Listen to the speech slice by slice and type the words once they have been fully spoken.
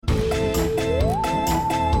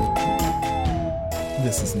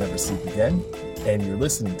This is Never Sleep Again, and you're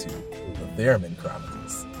listening to The Theremin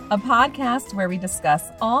Chronicles, a podcast where we discuss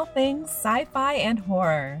all things sci-fi and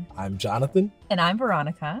horror. I'm Jonathan. And I'm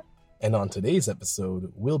Veronica. And on today's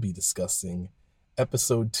episode, we'll be discussing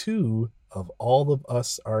episode 2 of All of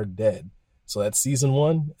Us Are Dead. So that's season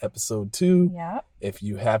 1, episode 2. Yep. If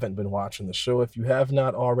you haven't been watching the show, if you have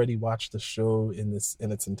not already watched the show in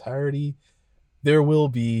its entirety, there will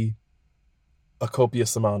be a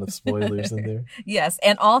copious amount of spoilers in there. Yes,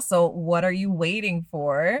 and also, what are you waiting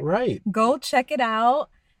for? Right. Go check it out.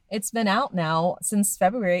 It's been out now since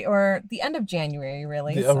February, or the end of January,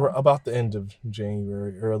 really. About the end of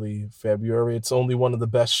January, early February. It's only one of the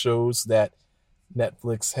best shows that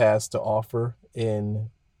Netflix has to offer, in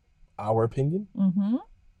our opinion. Mm-hmm.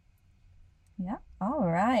 Yeah. All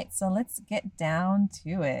right. So let's get down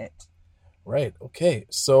to it. Right. Okay.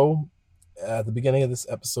 So at the beginning of this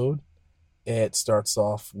episode, it starts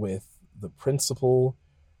off with the principal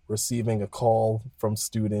receiving a call from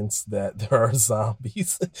students that there are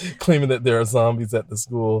zombies, claiming that there are zombies at the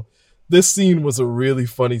school. This scene was a really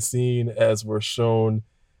funny scene, as we're shown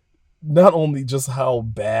not only just how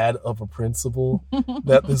bad of a principal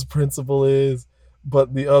that this principal is,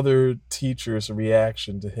 but the other teacher's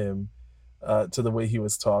reaction to him, to the way he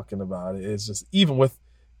was talking about it. Is just, even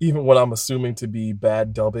what I'm assuming to be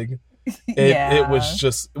bad dubbing, it was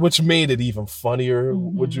just, which made it even funnier.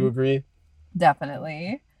 Mm-hmm. Would you agree?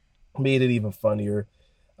 Definitely. Made it even funnier.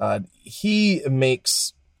 He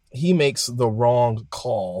makes the wrong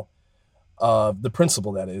call. The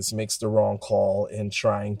principal, that is, makes the wrong call in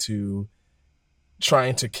trying to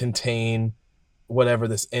contain whatever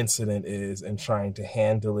this incident is and trying to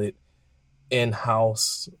handle it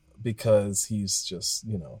in-house, because he's just,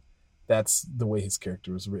 that's the way his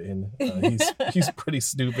character was written. He's pretty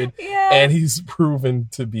stupid, and he's proven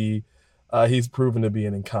to be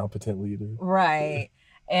an incompetent leader. Right.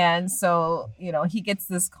 And so, he gets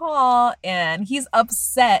this call and he's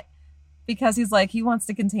upset because he's like, he wants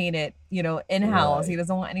to contain it, in-house. Right. He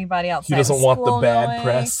doesn't want anybody outside. He doesn't want the bad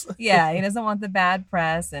press. Yeah, he doesn't want the bad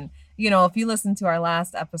press. And, if you listen to our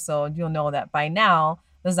last episode, you'll know that by now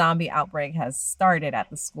the zombie outbreak has started at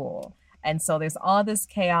the school. And so there's all this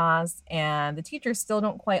chaos, and the teachers still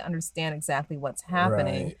don't quite understand exactly what's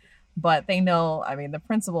happening. Right. But they know, the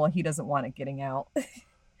principal, he doesn't want it getting out.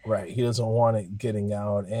 Right. He doesn't want it getting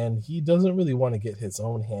out, and he doesn't really want to get his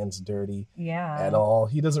own hands dirty at all.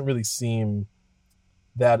 He doesn't really seem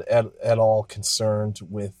that at all concerned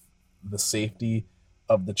with the safety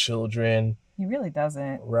of the children. He really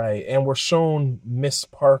doesn't. Right. And we're shown Miss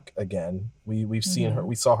Park again. We've seen her.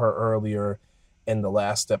 We saw her earlier in the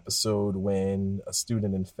last episode when a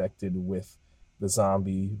student infected with the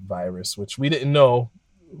zombie virus, which we didn't know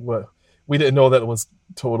that it was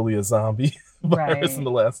totally a zombie virus in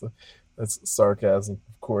the last one. That's sarcasm,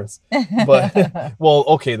 of course. But well,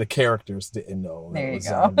 okay, the characters didn't know that it was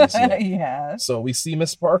zombies yet. Yeah. So we see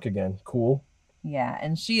Miss Park again. Cool. Yeah,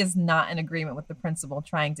 and she is not in agreement with the principal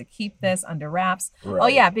trying to keep this under wraps. Right. Oh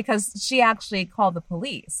yeah, because she actually called the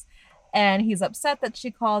police. And he's upset that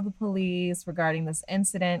she called the police regarding this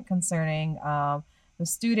incident concerning the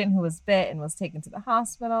student who was bit and was taken to the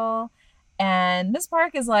hospital. And Miss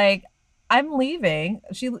Park is like, I'm leaving.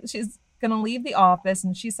 She's going to leave the office.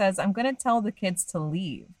 And she says, I'm going to tell the kids to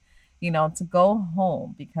leave, to go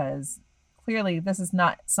home, because clearly this is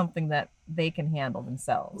not something that they can handle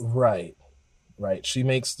themselves. Right. She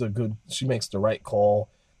makes the right call.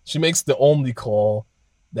 She makes the only call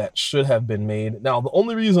that should have been made. Now, the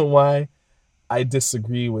only reason why I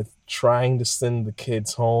disagree with trying to send the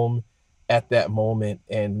kids home at that moment,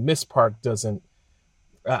 and Miss Park doesn't,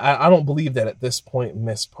 I don't believe that at this point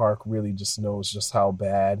Miss Park really just knows just how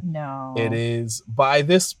bad it is. By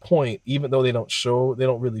this point, even though they don't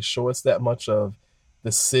really show us that much of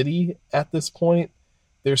the city at this point,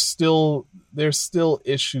 there's still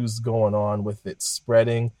issues going on with it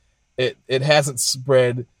spreading. It hasn't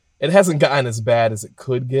spread. It hasn't gotten as bad as it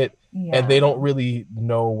could get, and they don't really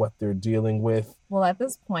know what they're dealing with. Well, at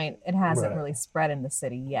this point, it hasn't really spread in the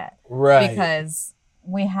city yet. Right. Because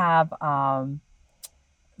we have,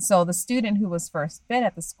 so the student who was first bit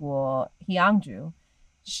at the school, Hyangju,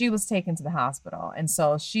 she was taken to the hospital. And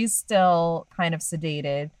so she's still kind of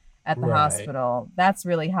sedated at the hospital. That's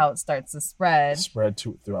really how it starts to spread. Throughout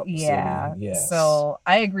the city. Yes. So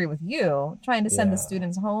I agree with you. Trying to send the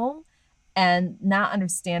students home and not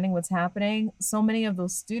understanding what's happening, so many of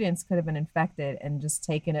those students could have been infected and just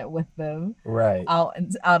taken it with them out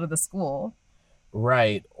of the school.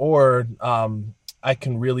 Right. Or I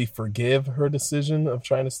can really forgive her decision of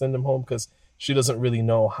trying to send them home, because she doesn't really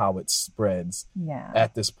know how it spreads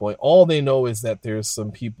at this point. All they know is that there's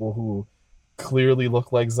some people who clearly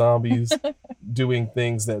look like zombies doing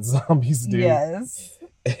things that zombies do. Yes.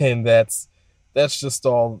 And that's just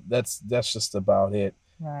all. That's just about it.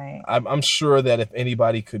 Right. I'm sure that if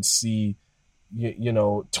anybody could see,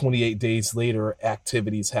 28 days later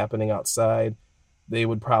activities happening outside, they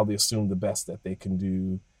would probably assume the best that they can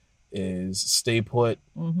do is stay put.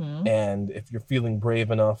 Mm-hmm. And if you're feeling brave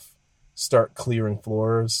enough, start clearing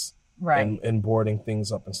floors, right, and boarding things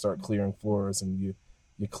up and start clearing floors. And you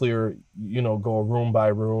clear, go room by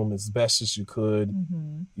room as best as you could.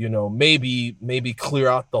 mm-hmm. Maybe clear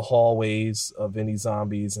out the hallways of any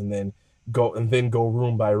zombies, and then go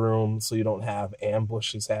room by room so you don't have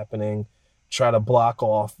ambushes happening. Try to block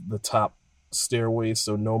off the top stairways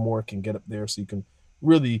so no more can get up there, so you can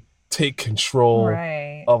really take control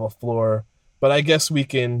right. of a floor. But I guess we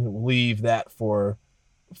can leave that for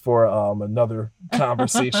another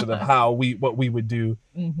conversation of what we would do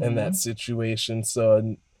mm-hmm. in that situation.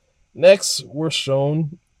 So next we're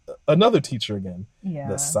shown another teacher again. Yeah.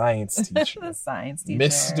 The science teacher. The science teacher.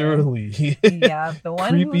 Mr. Lee. Yeah, the one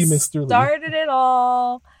Creepy who Mr. started it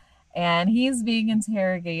all. And he's being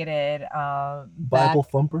interrogated. Bible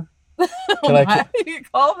thumper? You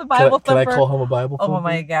call the Bible thumper? Can I call him a Bible thumper? Oh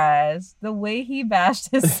my gosh. The way he bashed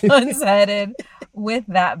his son's head in with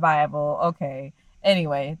that Bible. Okay.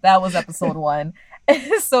 Anyway, that was episode 1.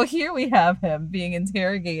 So here we have him being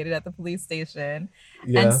interrogated at the police station.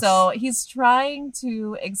 Yes. And so he's trying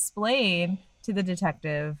to explain to the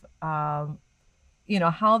detective,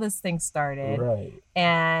 how this thing started. Right.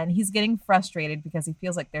 And he's getting frustrated because he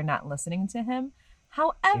feels like they're not listening to him.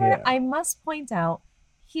 However, I must point out,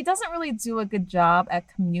 he doesn't really do a good job at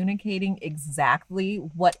communicating exactly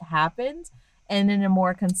what happened and in a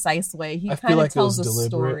more concise way. He kind of tells a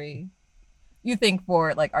story. You think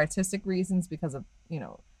for like artistic reasons because of,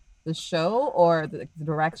 the show or the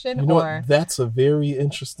direction? What? That's a very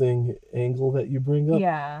interesting angle that you bring up.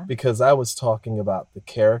 Yeah. Because I was talking about the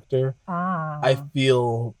character. Ah. I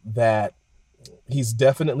feel that he's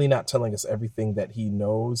definitely not telling us everything that he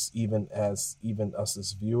knows, even us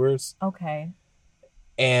as viewers. Okay.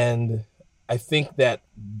 And I think that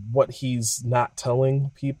what he's not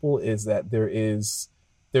telling people is that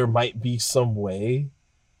there might be some way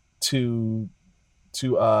to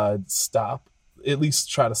at least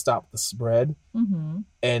try to stop the spread. Mm-hmm.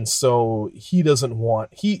 And so he doesn't want,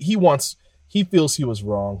 he feels he was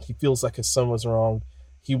wrong. He feels like his son was wrong.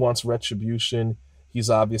 He wants retribution. He's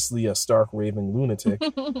obviously a stark raving lunatic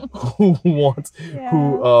who wants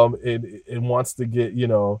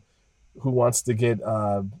to get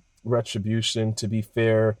retribution. To be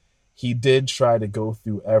fair, he did try to go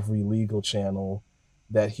through every legal channel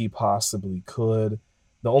that he possibly could.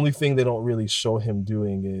 The only thing they don't really show him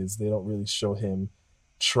doing is they don't really show him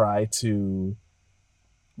try to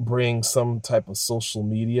bring some type of social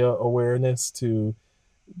media awareness to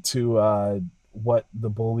what the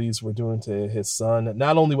bullies were doing to his son.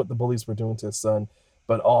 Not only what the bullies were doing to his son,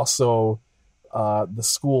 but also the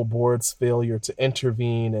school board's failure to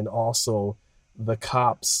intervene, and also the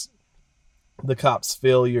cops'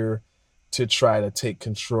 failure to try to take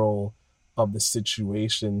control of the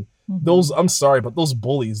situation. Mm-hmm. I'm sorry, but those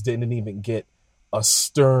bullies didn't even get a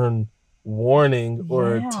stern warning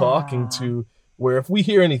or talking to, where if we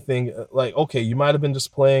hear anything like, okay, you might have been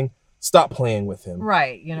just playing, stop playing with him.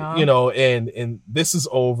 Right. And this is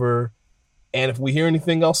over. And if we hear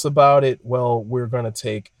anything else about it, well, we're going to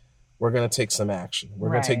take some action. We're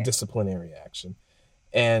going to take disciplinary action.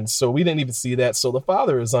 And so we didn't even see that. So the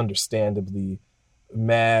father is understandably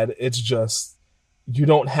mad. It's just, you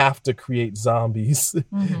don't have to create zombies.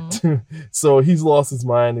 Mm-hmm. So he's lost his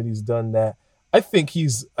mind and he's done that. I think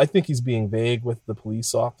he's being vague with the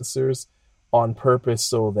police officers on purpose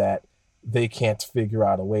so that they can't figure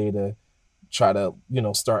out a way to try to,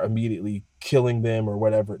 start immediately killing them or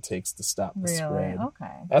whatever it takes to stop the spread.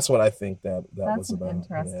 Okay. That's what I think that was about. That's an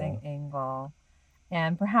interesting angle.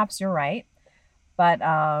 And perhaps you're right. But,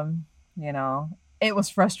 it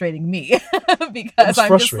was frustrating me because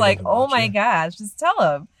I'm just like, oh my gosh, just tell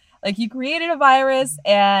him. Like, you created a virus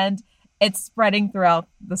and it's spreading throughout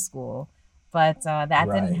the school. But that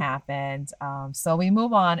didn't happen. So we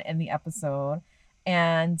move on in the episode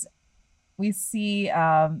and we see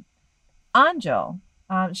Anjo.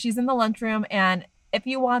 She's in the lunchroom. And if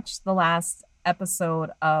you watched the last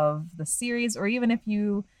episode of the series, or even if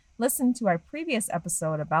you listened to our previous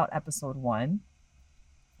episode about episode 1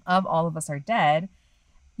 of All of Us Are Dead,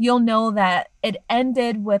 you'll know that it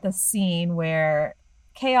ended with a scene where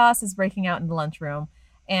chaos is breaking out in the lunchroom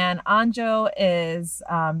and Anjo is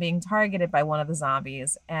being targeted by one of the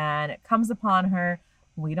zombies, and it comes upon her.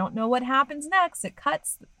 We don't know what happens next.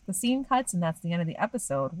 The scene cuts, and that's the end of the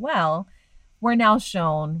episode. Well, we're now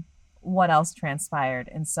shown what else transpired.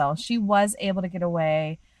 And so she was able to get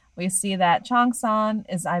away. We see that Chang-san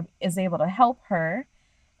is able to help her,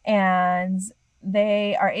 and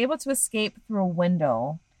they are able to escape through a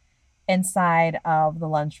window inside of the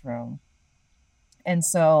lunchroom. And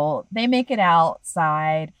so they make it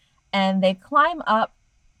outside, and they climb up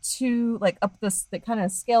to they kind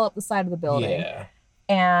of scale up the side of the building. Yeah.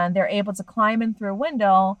 And they're able to climb in through a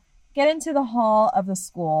window, get into the hall of the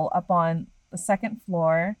school up on the second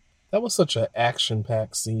floor. That was such an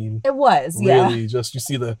action-packed scene. It was, really, just you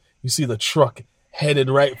see the truck headed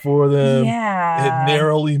right for them. Yeah. It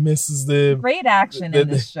narrowly misses them. Great action in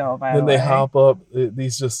this show, by the way. Then they hop up.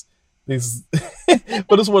 These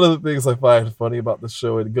but it's one of the things I find funny about the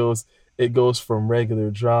show. It goes from regular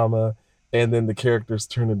drama, and then the characters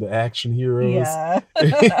turn into action heroes. Yeah.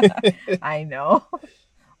 I know.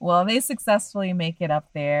 Well, they successfully make it up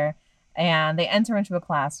there, and they enter into a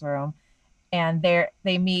classroom, and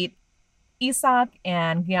they meet Isak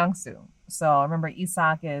and Gyangsu. So remember,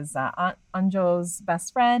 Isak is Anjo's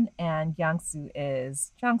best friend, and Gyangsu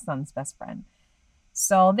is Changsun's best friend.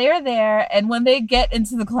 So they're there, and when they get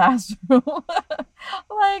into the classroom,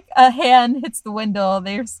 like a hand hits the window,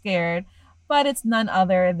 they're scared, but it's none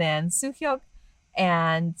other than Soo-hyuk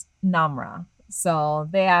and Namra. So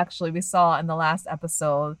we saw in the last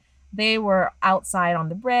episode, they were outside on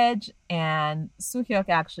the bridge, and Soo-hyuk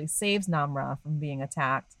actually saves Namra from being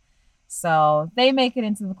attacked. So they make it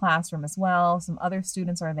into the classroom as well. Some other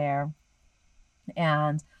students are there,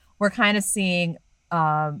 and we're kind of seeing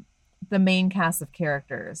the main cast of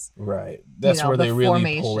characters. Right. That's where they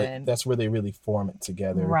really pull it. That's where they really form it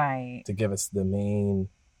together. Right. To give us the main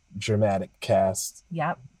dramatic cast.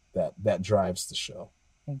 Yep. That drives the show.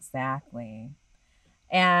 Exactly.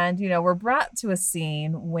 And, we're brought to a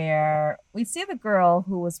scene where we see the girl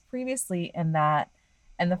who was previously in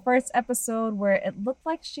the first episode, where it looked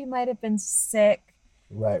like she might have been sick.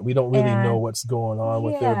 Right. We don't really know what's going on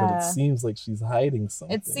with her, but it seems like she's hiding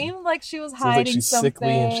something. It seemed like she was hiding something. She's sickly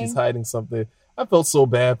and she's hiding something. I felt so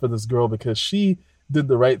bad for this girl because she did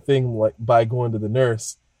the right thing by going to the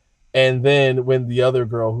nurse. And then when the other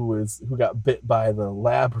girl who got bit by the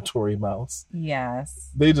laboratory mouse, yes,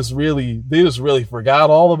 they just really forgot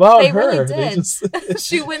all about her. Really did.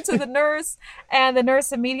 She went to the nurse, and the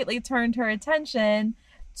nurse immediately turned her attention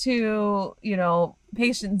to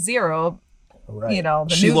patient zero. Right.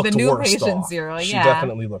 The new patient off. Zero. She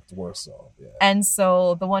definitely looked worse off. Yeah. And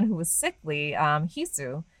so the one who was sickly,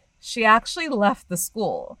 Hisu, she actually left the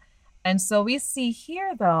school. And so we see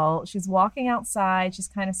here, though, she's walking outside. She's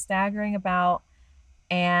kind of staggering about,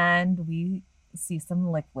 and we see some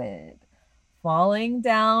liquid falling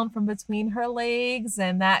down from between her legs.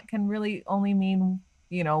 And that can really only mean,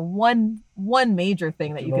 one major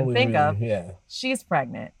thing that you can think of. Yeah. She's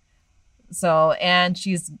pregnant. So, and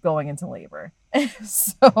she's going into labor.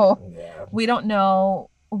 So we don't know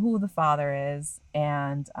who the father is.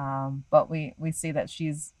 And, but we see that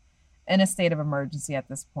she's in a state of emergency at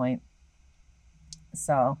this point.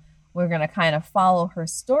 So we're going to kind of follow her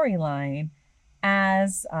storyline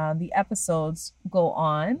as the episodes go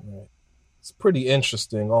on. Right. It's pretty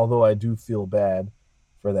interesting, although I do feel bad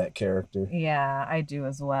for that character. Yeah, I do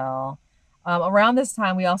as well. Around this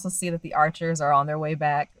time, we also see that the archers are on their way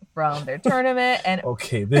back from their tournament. And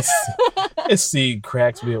okay, this scene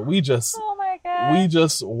cracks me up. Oh my God. We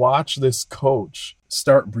just watch this coach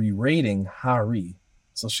start berating Hari.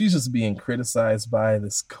 So she's just being criticized by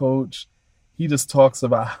this coach. He just talks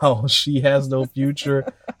about how she has no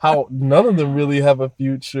future, how none of them really have a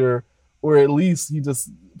future, or at least he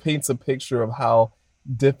just paints a picture of how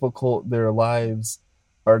difficult their lives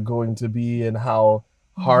are going to be and how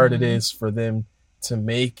hard it is for them to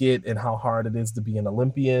make it and how hard it is to be an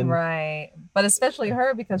Olympian. Right. But especially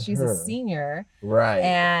her because she's a senior. Right.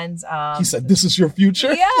 And he said, "This is your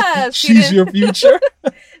future?" Yeah. She's your future?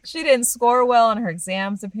 She didn't score well on her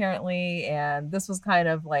exams, apparently. And this was kind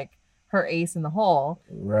of like her ace in the hole.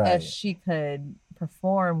 Right. If she could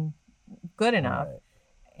perform good enough.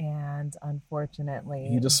 Right. And unfortunately,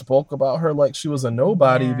 he just spoke about her like she was a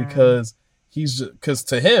nobody because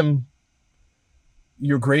to him,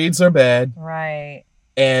 your grades are bad, right?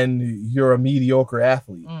 And you're a mediocre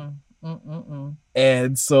athlete.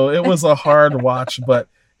 And so it was a hard watch, but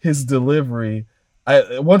his delivery,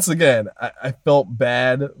 I felt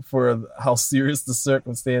bad for how serious the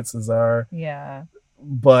circumstances are. Yeah.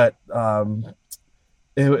 But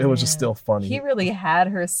it was just still funny. He really had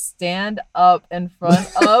her stand up in front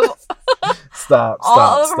of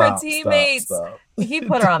all of her teammates. He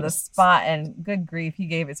put her on the spot, and good grief, he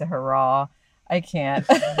gave it to her raw. I can't.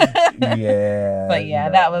 Yeah. But yeah,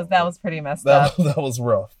 no. that was pretty messed up. That was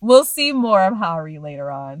rough. We'll see more of Howery later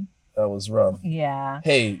on. That was rough. Yeah.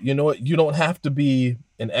 Hey, you know what? You don't have to be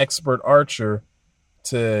an expert archer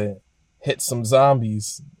to hit some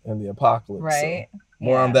zombies in the apocalypse. Right. So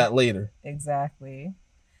more on that later. Exactly.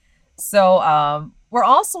 So we're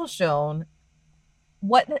also shown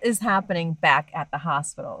what is happening back at the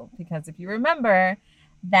hospital. Because if you remember,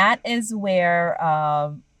 that is where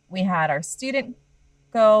we had our student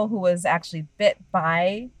go who was actually bit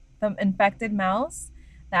by the infected mouse.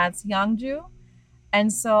 That's Hyangju.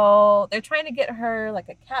 And so they're trying to get her like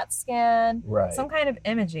a CAT scan, some kind of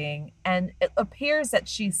imaging, and it appears that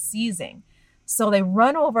she's seizing. So they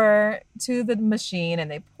run over to the machine and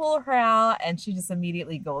they pull her out, and she just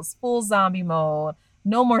immediately goes full zombie mode.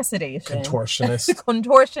 No more sedation. Contortionist.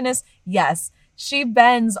 Contortionist, yes. She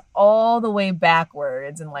bends all the way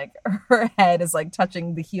backwards, and like her head is like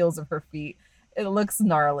touching the heels of her feet. It looks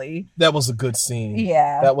gnarly. That was a good scene.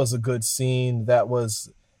 Yeah. That was a good scene. That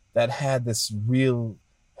had a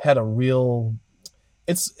real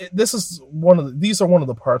these are one of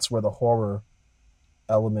the parts where the horror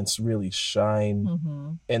elements really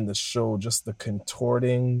shine in the show. Just the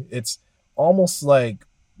contorting. It's almost like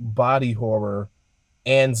body horror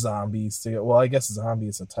and zombies. Well, I guess zombie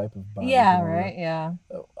is a type of body horror. Right? Yeah.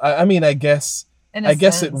 I mean, I guess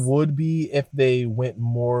it sense. would be if they went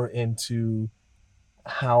more into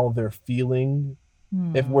how they're feeling.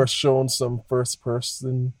 If we're shown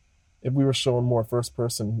if we were shown more first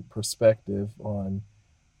person perspective on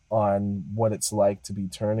what it's like to be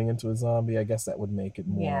turning into a zombie, I guess that would make it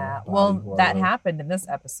more. Yeah. Well, horror. that happened in this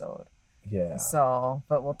episode. Yeah. So,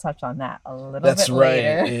 but we'll touch on that a little That's bit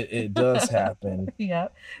right. later. It does happen. Yeah.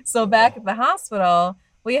 So back at the hospital,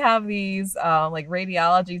 we have these like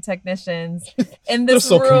radiology technicians in this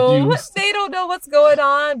so room. Confused. They don't know what's going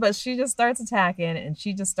on, but she just starts attacking and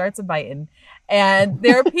she just starts biting. And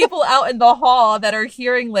there are people out in the hall that are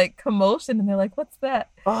hearing like commotion, and they're like, "What's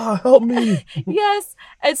that?" Help me. Yes.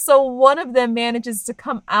 And so one of them manages to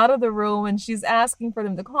come out of the room, and she's asking for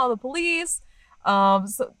them to call the police. So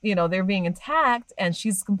they're being attacked, and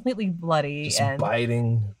she's completely bloody Just and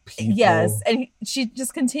biting people. Yes, and she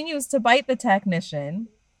just continues to bite the technician.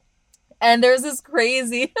 And there's this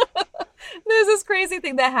crazy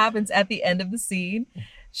thing that happens at the end of the scene.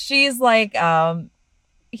 She's like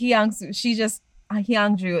Hyangju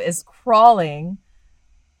is crawling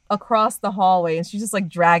across the hallway, and she's just like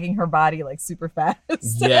dragging her body like super fast.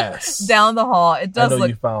 Yes. Down the hall. It does look.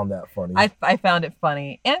 You found that funny. I found it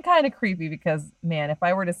funny and kind of creepy because, man, if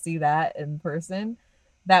I were to see that in person,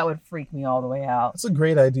 that would freak me all the way out. That's a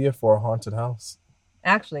great idea for a haunted house.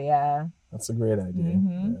 Actually, yeah. That's a great idea.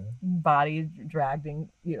 Yeah. Body dragging,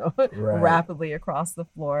 rapidly across the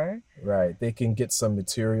floor. Right. They can get some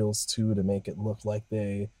materials too to make it look like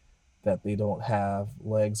they don't have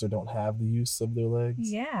legs or don't have the use of their legs.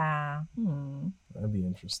 Yeah. That'd be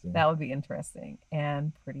interesting. That would be interesting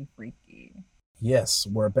and pretty freaky. Yes,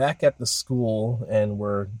 we're back at the school, and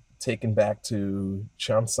we're taken back to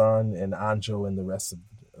Chansan and Anjo and the rest of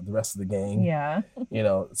the gang. Yeah.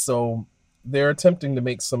 So they're attempting to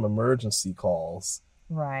make some emergency calls.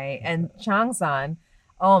 Right. And Changsan,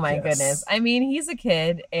 oh my goodness. I mean, he's a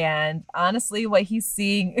kid, and honestly, what he's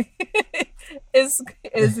seeing is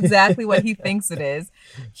exactly what he thinks it is.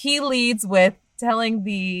 He leads with telling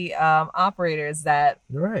the operators that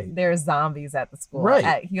there's zombies at the school,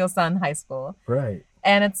 at Hyosan High School. Right.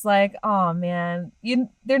 And it's like, oh man,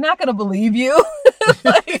 they're not gonna believe you.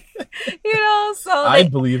 So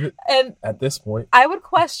I'd believe it. And at this point, I would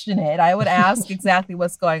question it. I would ask exactly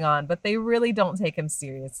what's going on, but they really don't take him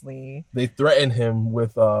seriously. They threaten him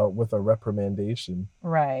with a reprimandation.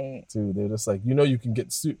 Right. Too. They're just like, you can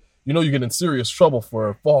get you get in serious trouble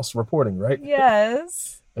for false reporting, right?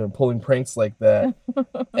 Yes. And pulling pranks like that.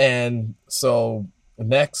 And so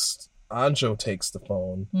next, Anjo takes the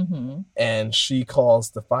phone and she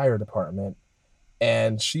calls the fire department,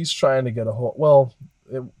 and she's trying to get a hold.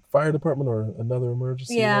 Fire department or another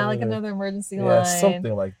emergency line, like another emergency line.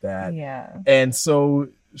 Something like that. Yeah. And so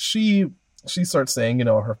she starts saying,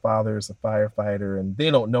 her father is a firefighter and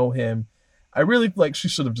they don't know him. I really feel like she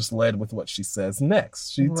should have just led with what she says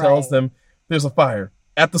next. She tells them there's a fire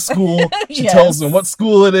at the school. She tells them what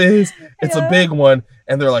school it is. It's a big one.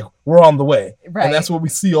 And they're like, we're on the way. Right. And that's where we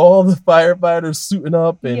see all the firefighters suiting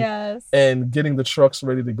up and getting the trucks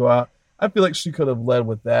ready to go out. I feel like she could have led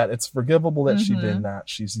with that. It's forgivable that she did not.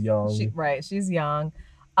 She's young. She's young.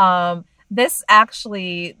 This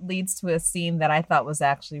actually leads to a scene that I thought was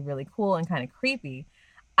actually really cool and kind of creepy.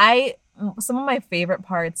 some of my favorite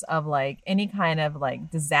parts of like any kind of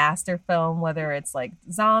like disaster film, whether it's like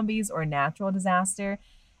zombies or natural disaster,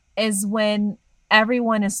 is when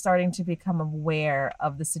everyone is starting to become aware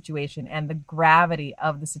of the situation and the gravity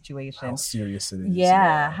of the situation. How serious it is.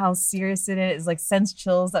 Yeah, how serious it is. Like sends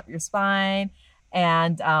chills up your spine.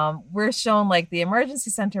 And we're shown like the emergency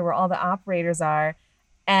center where all the operators are.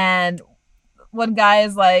 And one guy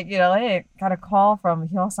is like, you know, hey, got a call from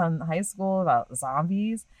Hyosan High School about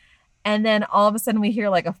zombies. And then all of a sudden we hear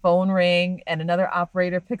like a phone ring and another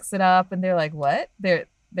operator picks it up and they're like, what? They're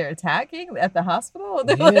attacking at the hospital?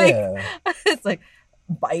 They're like, it's like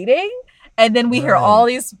biting. And then we hear all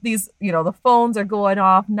these, you know, the phones are going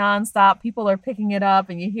off nonstop. People are picking it up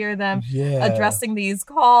and you hear them addressing these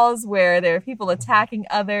calls where there are people attacking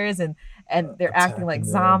others and they're acting like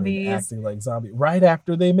zombies. Right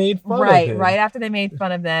after they made fun of him. Right after they made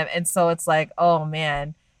fun of them. And so it's like, oh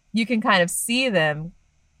man, you can kind of see them,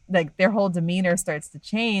 like their whole demeanor starts to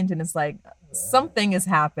change and it's like something is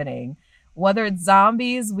happening. Whether it's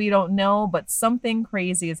zombies, we don't know, but something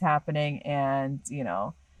crazy is happening and, you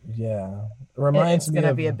know. Yeah. It reminds me it's going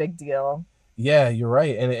to be a big deal. Yeah, you're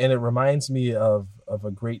right. And it reminds me of a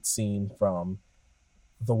great scene from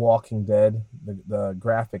The Walking Dead, the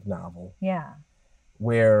graphic novel. Yeah.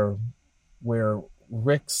 Where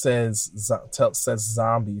Rick says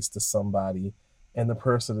zombies to somebody and the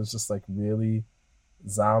person is just like, really?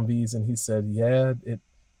 Zombies? And he said, yeah,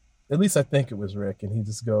 at least I think it was Rick. And he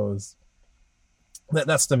just goes,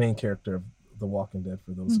 that's the main character of The Walking Dead,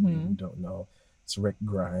 for those of you who don't know. It's Rick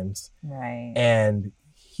Grimes. Right. And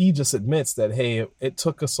he just admits that, hey, it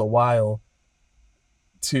took us a while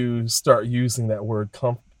to start using that word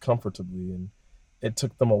comfortably. And it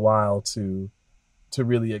took them a while to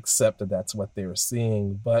really accept that that's what they were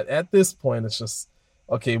seeing. But at this point, it's just,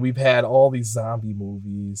 okay, we've had all these zombie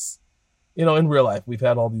movies. You know, in real life, we've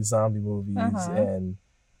had all these zombie movies. And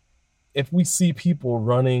if we see people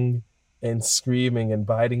running and screaming and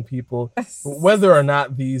biting people, whether or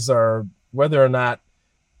not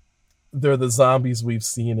they're the zombies we've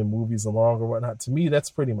seen in movies along or whatnot, to me,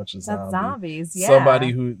 that's pretty much a zombie. That's zombies, yeah.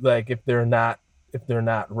 Somebody who, like, if they're not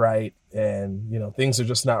right and, you know, things are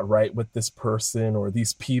just not right with this person or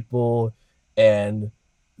these people and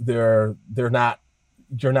you're not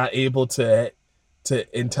able to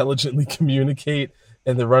intelligently communicate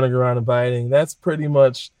and they're running around and biting, that's pretty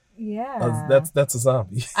much that's a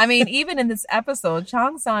zombie. I mean, even in this episode,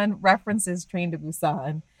 Chang-san references Train to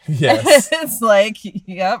Busan. Yes. It's like,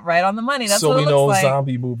 yep, right on the money. That's what it looks like. So we know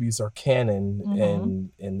zombie movies are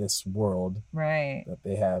canon in this world that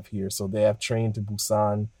they have here. So they have Train to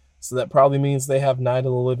Busan. So that probably means they have Night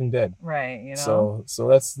of the Living Dead. Right, you know. So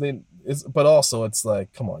that's but also it's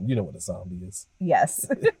like, come on, you know what a zombie is. Yes,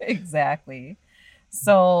 exactly.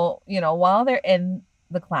 So, you know, while they're in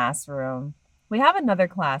the classroom, we have another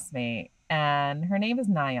classmate and her name is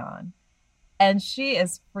Nayeon. And she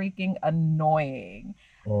is freaking annoying.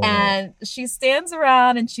 And she stands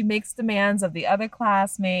around and she makes demands of the other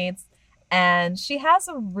classmates. And she has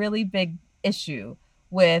a really big issue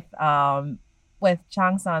with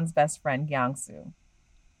Chang-san's best friend, Gyangsu.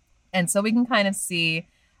 And so we can kind of see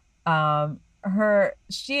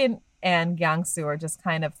she and Gyangsu are just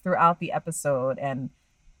kind of throughout the episode and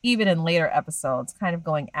even in later episodes kind of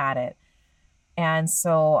going at it. And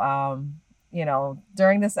so, you know,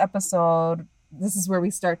 during this episode, this is where we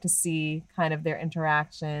start to see kind of their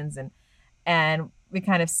interactions and we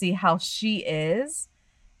kind of see how she is.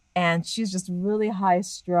 And she's just really high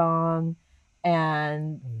strung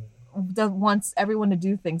and wants everyone to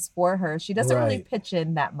do things for her. She doesn't really pitch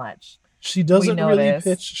in that much. She doesn't really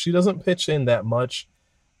pitch. She doesn't pitch in that much.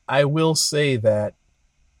 I will say that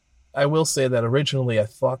originally I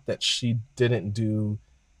thought that she didn't do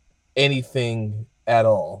anything at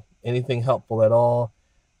all, anything helpful at all.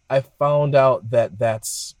 I found out that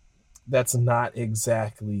that's not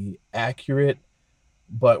exactly accurate,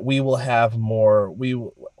 but we will have more.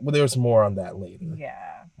 There's more on that later.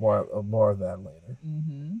 Yeah, more of that later.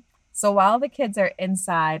 Mm-hmm. So while the kids are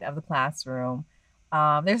inside of the classroom,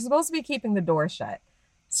 they're supposed to be keeping the door shut.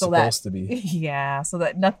 So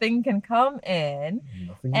that nothing can come in.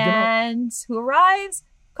 And who arrives?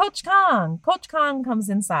 Coach Kong. Coach Kong comes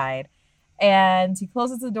inside and he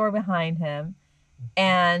closes the door behind him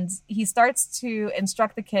and he starts to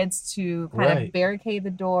instruct the kids to kind of barricade the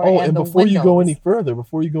door. And before you go any further,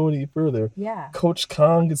 Coach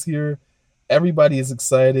Kong is here. Everybody is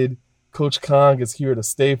excited. Coach Kong is here to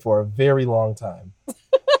stay for a very long time.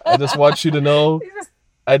 I just want you to know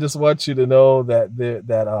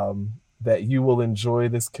that you will enjoy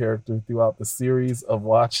this character throughout the series of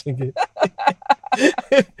watching it.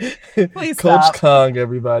 Please Coach stop. Kong,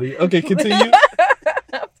 everybody. Okay, continue.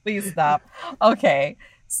 Please stop. Okay.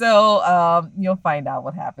 So you'll find out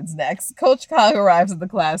what happens next. Coach Kong arrives in the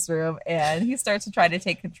classroom and he starts to try to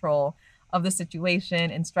take control of the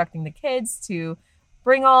situation, instructing the kids to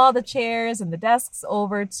bring all the chairs and the desks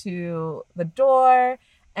over to the door.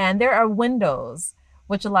 And there are windows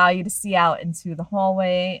which allow you to see out into the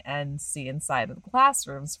hallway and see inside of the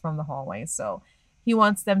classrooms from the hallway. So he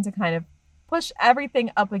wants them to kind of push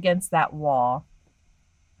everything up against that wall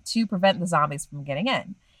to prevent the zombies from getting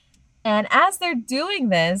in. And as they're doing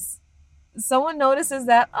this, someone notices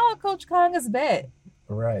that, oh, Coach Kong is bit.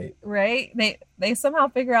 Right. Right? They somehow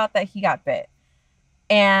figure out that he got bit.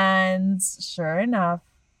 And sure enough,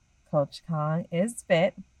 Coach Kong is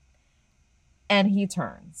bit. And he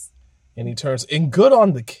turns. And good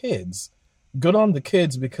on the kids. Good on the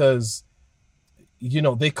kids because,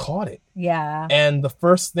 they caught it. Yeah. And the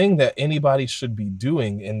first thing that anybody should be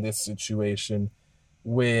doing in this situation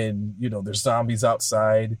when, there's zombies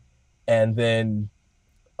outside and then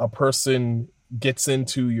a person gets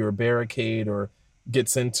into your barricade or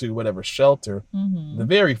gets into whatever shelter, the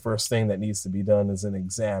very first thing that needs to be done is an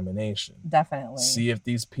examination. Definitely. See if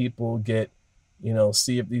these people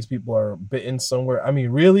are bitten somewhere. I mean,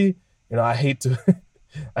 really, I hate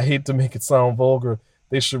to make it sound vulgar.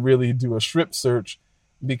 They should really do a strip search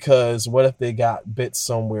because what if they got bit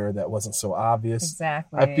somewhere that wasn't so obvious?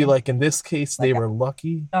 Exactly. I feel like in this case, they were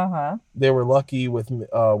lucky. They were lucky with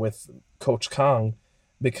Coach Kong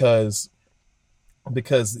because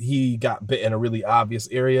he got bit in a really obvious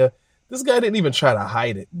area. This guy didn't even try to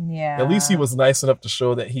hide it. Yeah. At least he was nice enough to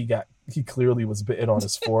show that he clearly was bitten on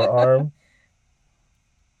his forearm.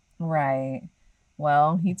 Right.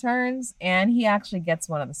 Well, he turns and he actually gets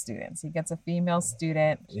one of the students. He gets a female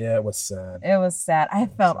student. Yeah, it was sad. It was sad. I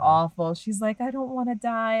felt awful. She's like, I don't want to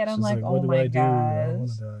die. And I'm like, oh my gosh. I don't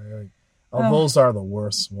want to die. Those are the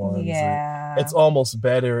worst ones. Yeah. It's almost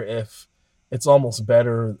better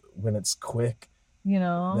when it's quick.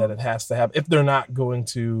 That it has to happen. If they're not going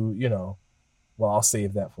to, well, I'll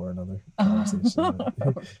save that for another conversation.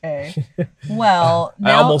 Okay. Well,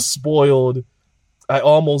 I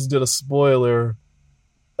almost did a spoiler,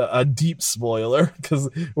 a deep spoiler, because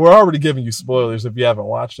we're already giving you spoilers if you haven't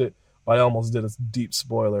watched it. But I almost did a deep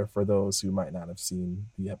spoiler for those who might not have seen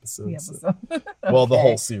the episodes. Well, the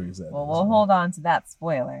whole series. Well, we'll hold on to that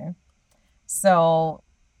spoiler. So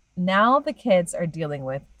now the kids are dealing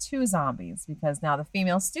with two zombies because now the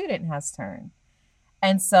female student has turned.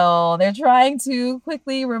 And so they're trying to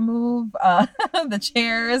quickly remove the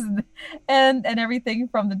chairs and everything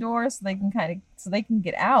from the door so they can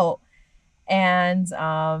get out. And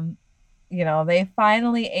they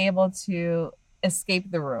finally able to escape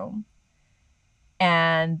the room.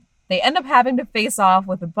 And they end up having to face off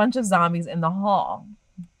with a bunch of zombies in the hall.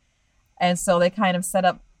 And so they kind of set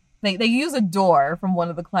up They use a door from one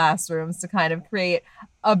of the classrooms to kind of create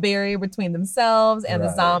a barrier between themselves and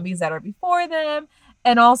the zombies that are before them,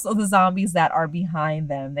 and also the zombies that are behind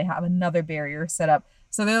them. They have another barrier set up.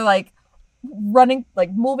 So they're like running,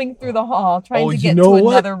 like moving through the hall, trying to get to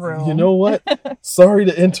another room. You know what? Sorry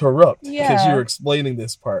to interrupt because Yeah. you're explaining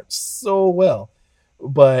this part so well.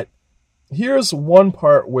 But here's one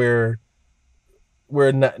part where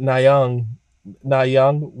Nayang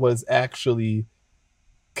was actually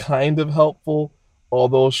kind of helpful,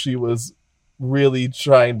 although she was really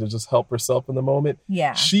trying to just help herself in the moment.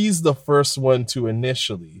 Yeah. She's the first one to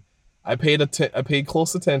initially, I paid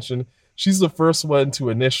close attention. She's the first one to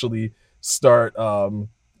initially start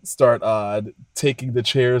taking the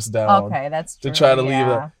chairs down. Okay, that's true. To try to leave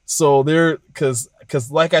it. So there, because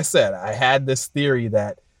like I said, I had this theory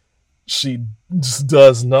that she just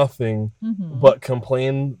does nothing but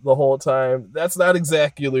complain the whole time. That's not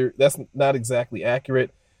exactly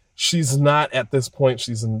accurate. She's not, at this point,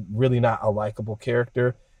 she's really not a likable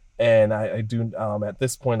character. And I do, at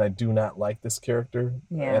this point, I do not like this character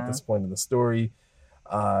at this point in the story.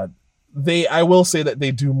 I will say that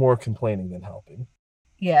they do more complaining than helping.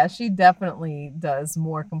 Yeah, she definitely does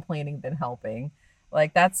more complaining than helping.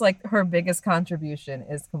 Like, that's like her biggest contribution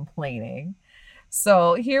is complaining.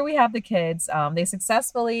 So here we have the kids. They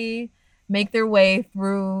successfully make their way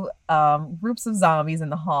through groups of zombies in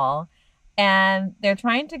the hall, and they're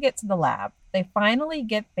trying to get to the lab. They finally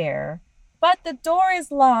get there, but the door is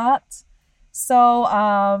locked.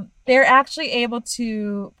 So they're actually able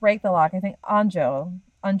to break the lock. I think Anjo,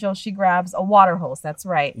 she grabs a water hose. That's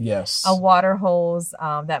right. Yes. A water hose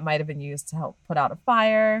that might have been used to help put out a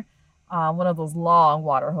fire. One of those long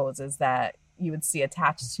water hoses that you would see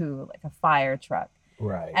attached to like a fire truck.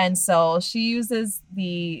 Right. And so she uses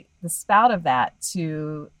the spout of that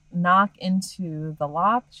to knock into the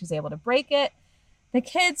lock. She's able to break it. The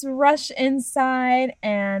kids rush inside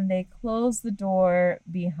and they close the door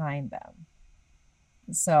behind them.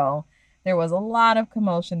 So there was a lot of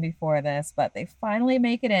commotion before this, but they finally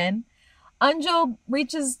make it in. Anjo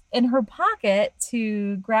reaches in her pocket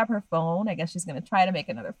to grab her phone. I guess she's going to try to make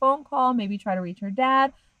another phone call, maybe try to reach her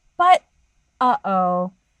dad. But,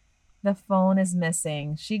 uh-oh, the phone is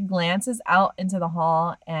missing. She glances out into the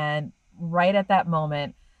hall, and right at that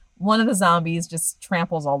moment, one of the zombies just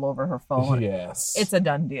tramples all over her phone. Yes. It's a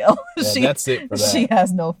done deal. Yeah, that's it for that. She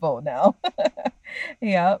has no phone now.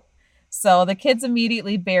 Yep. So the kids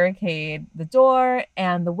immediately barricade the door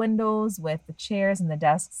and the windows with the chairs and the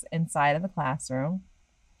desks inside of the classroom.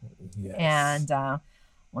 Yes. And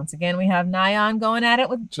once again, we have Nayeon going at it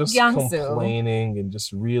with just Gyangsu. Complaining and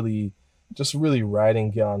just really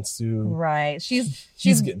riding Gyangsu. Right. She's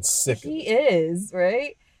getting sick. He is,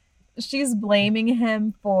 right? She's blaming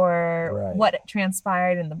him for what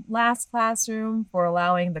transpired in the last classroom, for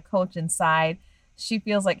allowing the coach inside. She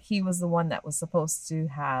feels like he was the one that was supposed to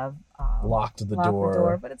have locked the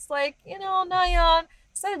door. But it's like, Nayeon,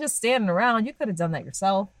 instead of just standing around, you could have done that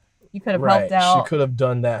yourself. You could have helped out. She could have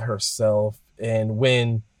done that herself. And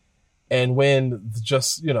when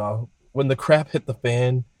just, when the crap hit the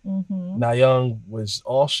fan, Nayeon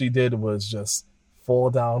all she did was just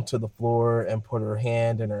fall down to the floor and put her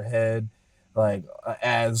hand in her head, like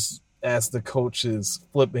as the coach is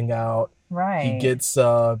flipping out. Right. He gets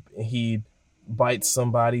up, he bites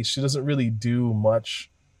somebody. She doesn't really do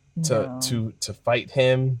much to fight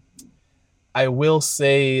him. I will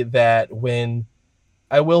say that one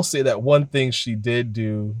thing she did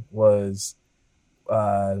do was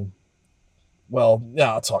I'll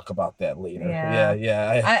talk about that later.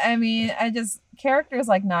 Yeah. I mean, characters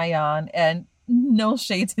like Nayeon, and no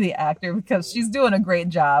shade to the actor because she's doing a great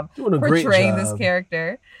job portraying this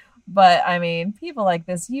character. But I mean, people like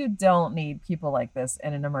this, you don't need people like this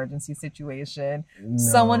in an emergency situation. No.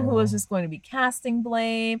 Someone who is just going to be casting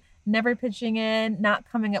blame, never pitching in, not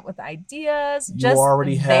coming up with ideas. You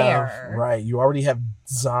already have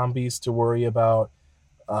zombies to worry about.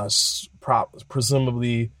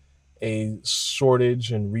 Presumably a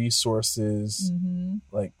shortage in resources,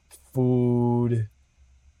 like food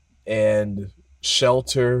and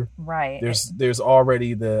shelter. Right. There's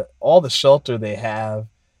already all the shelter they have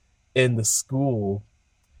in the school.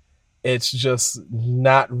 It's just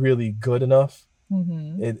not really good enough.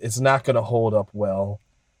 It's not going to hold up well.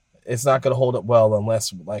 It's not going to hold up well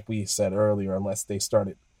unless, like we said earlier, unless they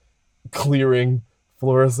started clearing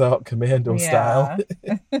floors out commando style.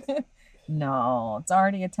 No, it's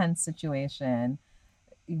already a tense situation.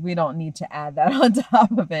 We don't need to add that on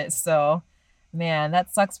top of it. So, man,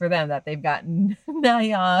 that sucks for them that they've gotten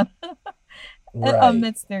Nayeon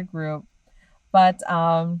amidst their group. But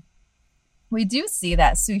we do see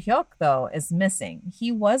that Soo-hyuk, though, is missing. He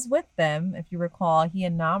was with them. If you recall, he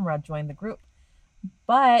and Namra joined the group.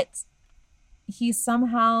 But he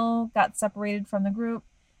somehow got separated from the group,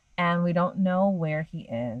 and we don't know where he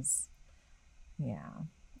is. Yeah.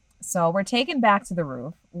 So we're taken back to the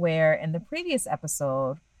roof, where in the previous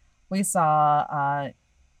episode, we saw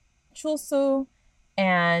Chulsoo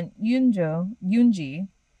and Yoonji,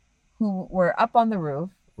 who were up on the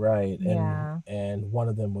roof. Right. Yeah. And one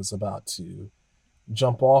of them was about to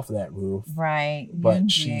jump off that roof. Right. But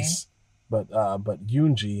Yoonji,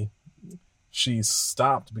 she's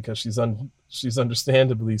stopped because she's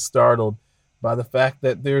understandably startled by the fact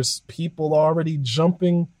that there's people already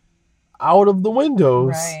jumping out of the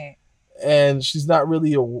windows. Right. And she's not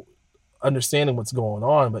really understanding what's going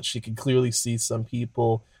on, but she can clearly see some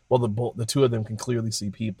people. Well, the two of them can clearly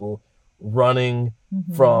see people running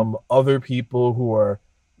from other people who are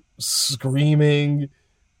screaming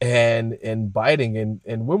and biting.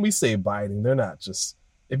 And when we say biting, they're not just,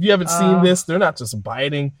 if you haven't seen this, they're not just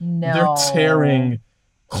biting. No. They're tearing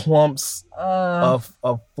clumps of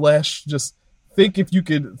flesh. Just think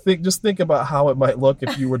about how it might look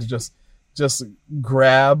if you were to just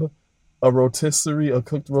grab a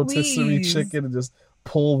cooked rotisserie chicken and just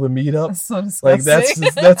pull the meat up. That's so disgusting.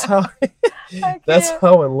 Like that's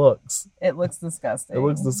how it looks. It looks disgusting. It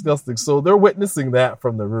looks disgusting. So they're witnessing that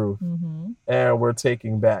from the roof, and we're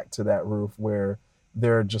taking back to that roof where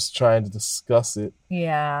they're just trying to discuss it.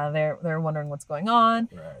 Yeah, they're wondering what's going on,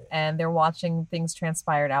 and they're watching things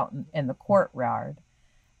transpired out in the courtyard.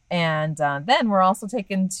 And then we're also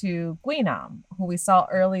taken to Guinam, who we saw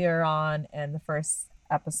earlier on in the first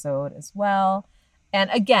episode as well. And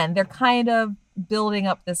again, they're kind of building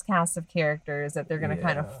up this cast of characters that they're going to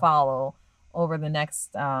kind of follow over the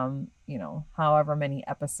next, however many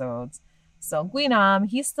episodes. So Guinam,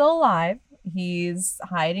 he's still alive. he's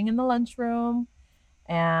hiding in the lunchroom,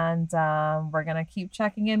 and we're gonna keep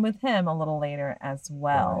checking in with him a little later as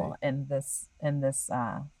well in this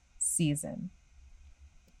season.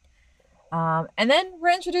 And then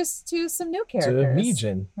we're introduced to some new characters. To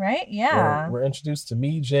Mi-jin. Right? Yeah. We're introduced to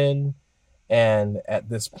Mi-jin, and at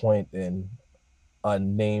this point, an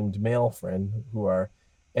unnamed male friend who are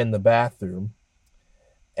in the bathroom.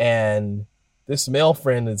 And this male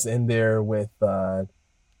friend is in there with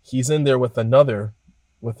he's in there with another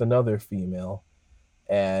female.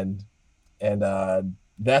 And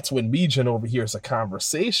that's when Mi-jin overhears a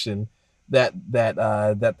conversation that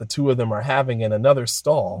the two of them are having in another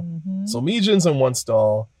stall. Mm-hmm. So Mi-jin's in one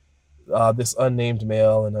stall, this unnamed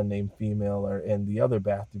male and unnamed female are in the other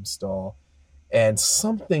bathroom stall, and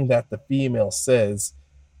something that the female says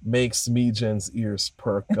makes Mi-jin's ears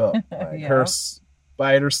perk up. Like her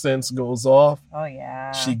spider sense goes off. Oh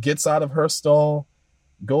yeah. She gets out of her stall,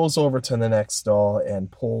 goes over to the next stall, and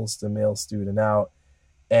pulls the male student out,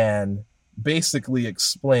 and basically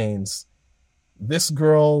explains this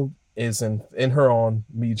girl is in her own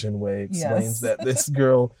Mi-jin way, explains that this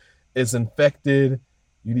girl is infected.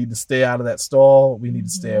 You need to stay out of that stall. We need to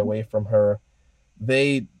stay away from her.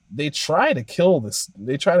 They try to kill this.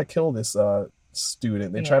 They try to kill this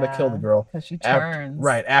student. They try to kill the girl because she turns.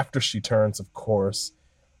 After she turns, of course.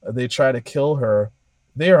 They try to kill her.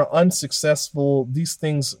 They are unsuccessful. These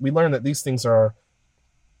things, we learn that these things are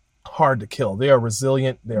hard to kill. They are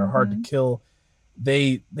resilient. They are hard to kill.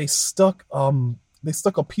 They stuck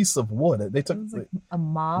a piece of wood. They took a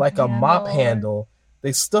mop handle.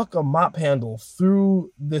 They stuck a mop handle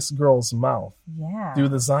through this girl's mouth. Yeah. Through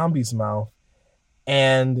the zombie's mouth.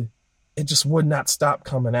 And it just would not stop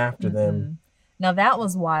coming after them. Now that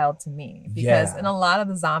was wild to me because in a lot of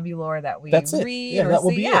the zombie lore that we read or see,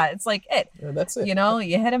 it's like that's it. You know,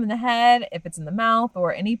 you hit him in the head, if it's in the mouth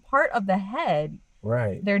or any part of the head,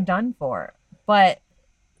 they're done for. But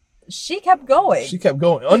she kept going.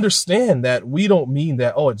 Understand that we don't mean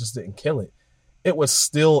that, it just didn't kill it. It was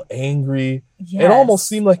still angry. Yes. It almost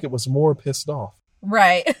seemed like it was more pissed off.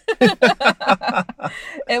 Right.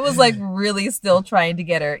 It was like really still trying to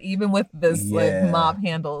get her, even with this like mop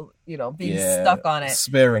handle, being stuck on it.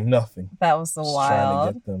 Sparing nothing. That was so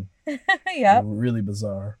wild. Trying to get them. Yep. Really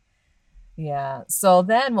bizarre. Yeah. So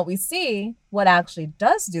then what we see, what actually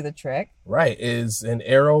does do the trick. Right. Is an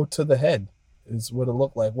arrow to the head. Is what it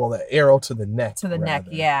looked like. Well, the arrow to the neck. To the neck,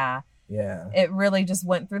 yeah. Yeah. It really just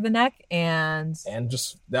went through the neck and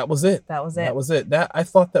just that was it. That was it. I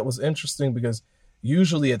thought that was interesting because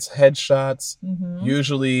usually it's headshots,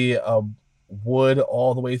 usually wood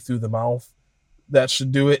all the way through the mouth. That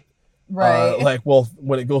should do it. Right.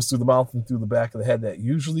 When it goes through the mouth and through the back of the head, that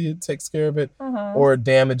usually it takes care of it. Or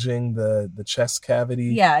damaging the chest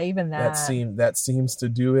cavity. Yeah, even that. That seems to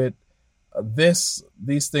do it.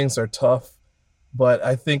 These things are tough. But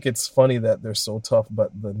I think it's funny that they're so tough,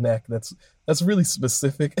 but the neck, that's really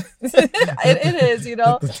specific. it is,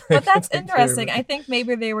 But that's interesting. I think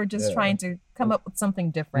maybe they were just trying to come up with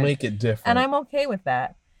something different. Make it different. And I'm okay with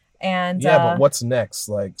that. And but what's next?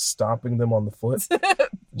 Like stomping them on the foot?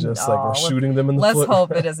 Just or shooting them in the foot? Let's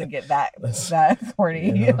hope it doesn't get that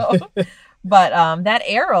corny, But that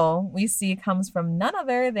arrow we see comes from none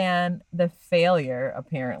other than the failure,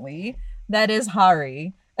 apparently. That is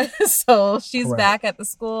Hari. So she's back at the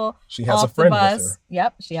school. She has a friend with her.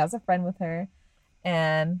 Yep, she has a friend with her.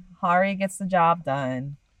 And Hari gets the job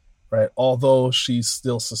done. Right. Although she's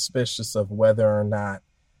still suspicious of whether or not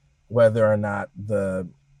the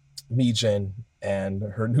Mi-jin and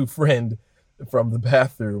her new friend from the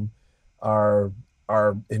bathroom are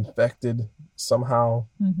infected somehow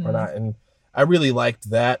or not. And I really liked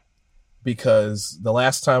that because the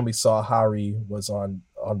last time we saw Hari was on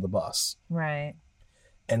the bus. Right.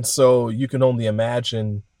 And so you can only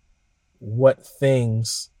imagine what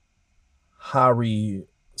things Hari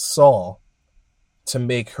saw to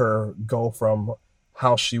make her go from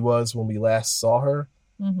how she was when we last saw her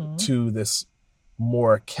to this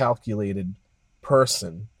more calculated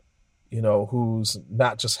person, who's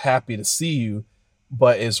not just happy to see you,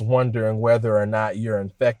 but is wondering whether or not you're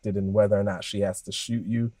infected and whether or not she has to shoot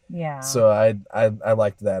you. Yeah. So I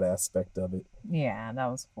liked that aspect of it. Yeah, that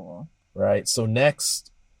was cool. Right. So next,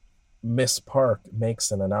 Miss Park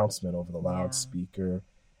makes an announcement over the loudspeaker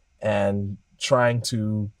and trying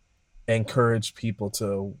to encourage people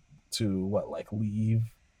to leave.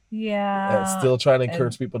 Yeah. And still trying to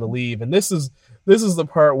encourage people to leave. And this is the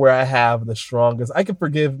part where I have the strongest. I can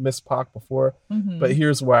forgive Miss Park before, but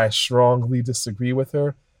here's where I strongly disagree with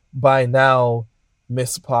her. By now,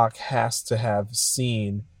 Miss Park has to have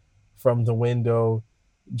seen from the window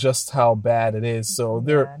just how bad it is. So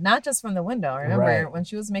they're not just from the window. Remember when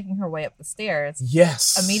she was making her way up the stairs?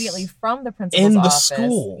 Yes. Immediately from the principal's office.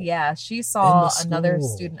 School. Yeah, she saw another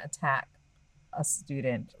student attack a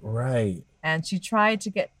student. Right. And she tried to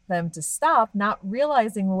get them to stop, not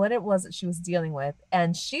realizing what it was that she was dealing with.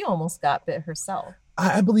 And she almost got bit herself.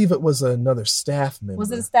 I believe it was another staff member.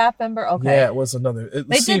 Was it a staff member? Okay. Yeah, it was another.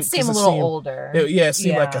 They did seem a little older. It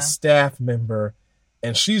seemed like a staff member.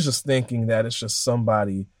 And she's just thinking that it's just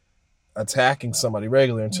somebody attacking somebody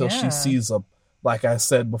regular until she sees like I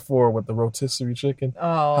said before with the rotisserie chicken,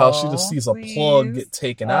 how she just sees a plug get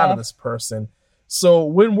taken out of this person. So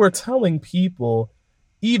when we're telling people,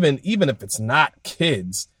 even if it's not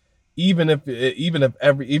kids, even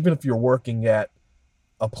if you're working at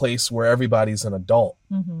a place where everybody's an adult,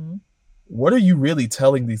 what are you really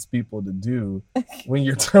telling these people to do when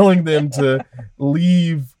you're telling them to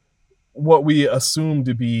leave what we assume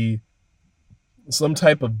to be some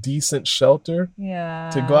type of decent shelter?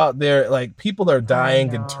 To go out there, like, people are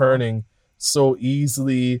dying and turning so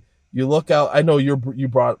easily. You look out, I know you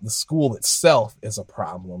brought up the school itself is a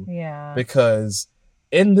problem. Yeah. Because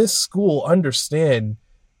in this school, understand,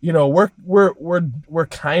 we're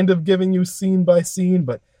kind of giving you scene by scene,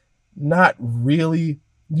 but not really.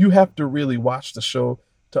 You have to really watch the show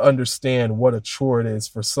to understand what a chore it is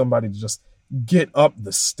for somebody to just get up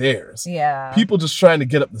the stairs. Yeah. People just trying to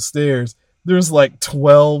get up the stairs. There's like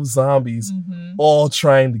 12 zombies all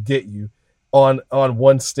trying to get you on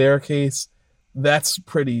one staircase. That's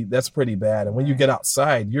pretty bad. And when you get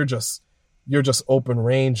outside, you're just open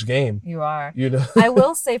range game. You are. I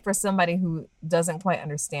will say, for somebody who doesn't quite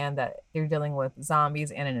understand that they're dealing with zombies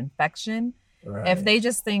and an infection, if they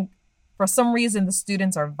just think for some reason the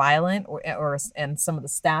students are violent and some of the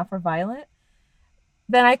staff are violent,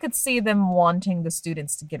 then I could see them wanting the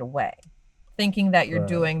students to get away, thinking that you're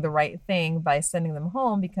doing the right thing by sending them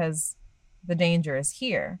home because the danger is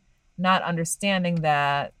here, not understanding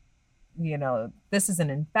that, this is an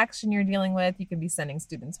infection you're dealing with. You can be sending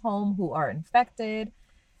students home who are infected,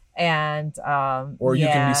 and or you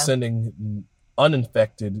can be sending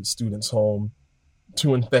uninfected students home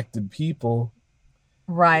to infected people.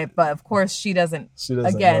 Right, but of course she doesn't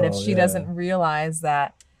again, if she doesn't realize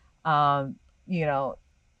that,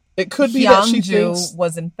 it could be that she thinks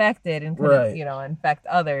was infected and could, infect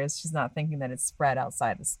others. She's not thinking that it's spread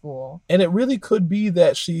outside the school. And it really could be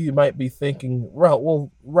that she might be thinking,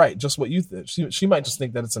 just what you think. She might just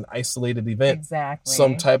think that it's an isolated event. Exactly.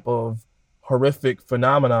 Some type of horrific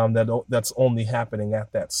phenomenon that's only happening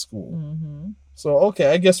at that school. So,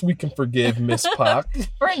 okay, I guess we can forgive Miss Park.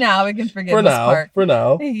 For now, we can forgive Miss Park. For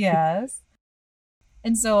now. Yes.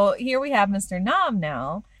 And so here we have Mr. Nam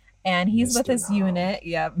now. And he's with his unit.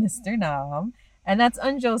 Yeah, Mr. Nam. And that's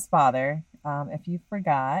Unjo's father, if you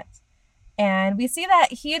forgot. And we see that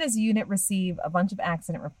he and his unit receive a bunch of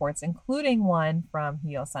accident reports, including one from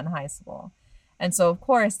Hyosan High School. And so, of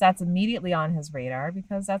course, that's immediately on his radar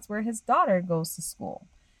because that's where his daughter goes to school.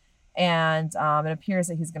 And it appears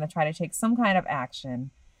that he's going to try to take some kind of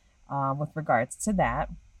action with regards to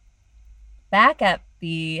that. Back at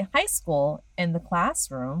the high school, in the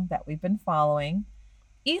classroom that we've been following,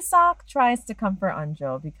 Isak tries to comfort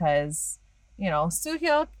Unjo because,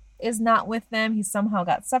 Soo-hyuk is not with them. He somehow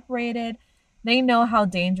got separated. They know how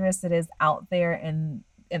dangerous it is out there in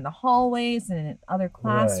the hallways and in other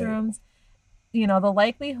classrooms. Right. The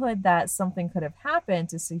likelihood that something could have happened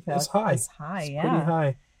to Soo-hyuk is high. It's pretty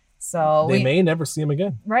high. So they may never see him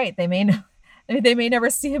again. Right. They may never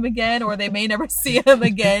see him again, or they may never see him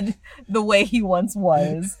again the way he once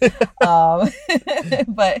was. But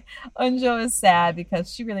Unjo is sad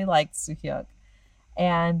because she really liked Soo-hyuk.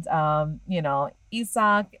 And,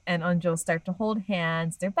 Isak and Unjo start to hold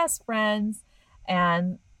hands. They're best friends.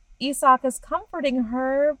 And Isak is comforting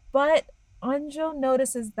her, but Unjo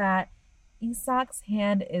notices that Isak's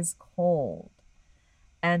hand is cold.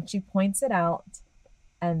 And she points it out.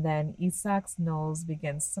 And then Isak's nose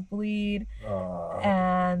begins to bleed.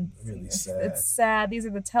 And really sad. It's sad. These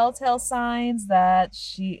are the telltale signs that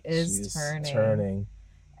she is turning.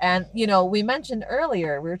 And, we mentioned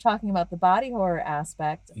earlier, we were talking about the body horror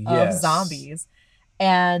aspect of zombies.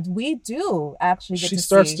 And we do actually get to see... She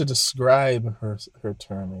starts to describe her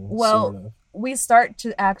turning. Well, sort of. We start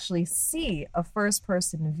to actually see a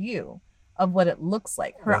first-person view of what it looks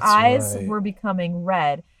like. Her That's eyes right. were becoming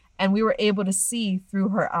red. And we were able to see through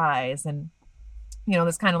her eyes. And,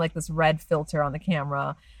 there's kind of like this red filter on the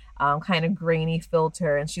camera, kind of grainy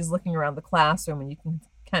filter. And she's looking around the classroom and you can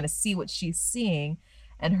kind of see what she's seeing.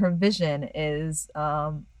 And her vision is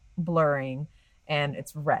blurring and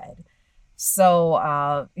it's red.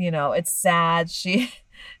 So, it's sad.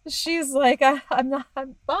 She's like, I'm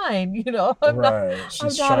fine. Right. I'm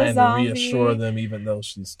She's not a trying to reassure zombie. them even though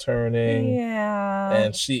she's turning.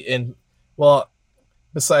 Yeah. Well,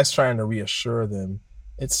 besides trying to reassure them,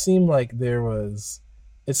 it seemed like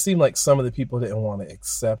some of the people didn't want to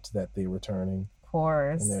accept that they were turning. Of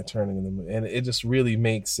course. And they're turning in the movie. And it just really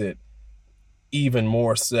makes it even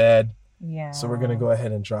more sad. Yeah. So we're going to go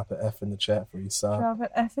ahead and drop an F in the chat for Isak. Drop an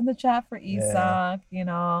F in the chat for Isak,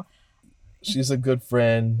 She's a good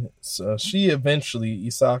friend. So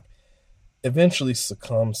Isak eventually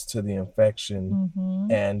succumbs to the infection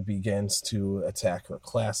and begins to attack her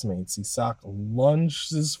classmates. Isak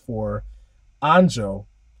lunges for Anjo,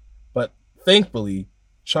 but thankfully,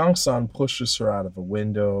 Chang-san pushes her out of a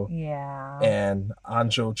window. Yeah. And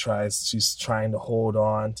Anjo she's trying to hold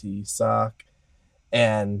on to Isak.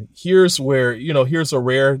 And here's where,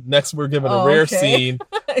 next we're given a rare scene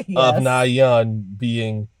yes. of Na-yeon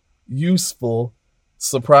being useful.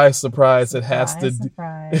 Surprise, surprise. It has to.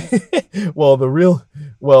 Surprise.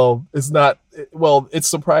 It's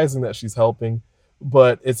surprising that she's helping,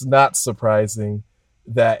 but it's not surprising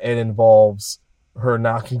that it involves her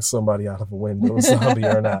knocking somebody out of a window, zombie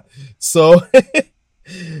or not. So,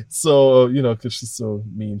 because she's so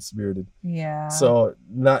mean-spirited. Yeah. So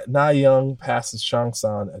Na-yeon passes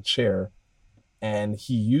Chang-san a chair, and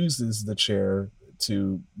he uses the chair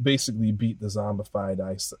to basically beat the zombified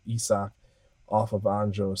Isak off of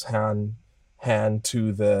Anjo's hand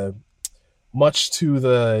much to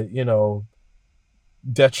the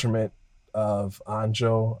detriment of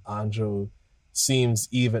Anjo. Anjo seems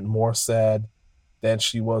even more sad than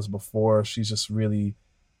she was before. She's just really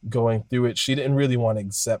going through it. She didn't really want to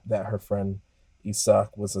accept that her friend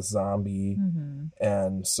Isak was a zombie.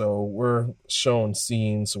 And so we're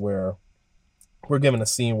given a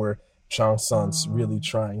scene where Chang-san's really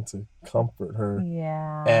trying to comfort her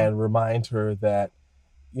and remind her that,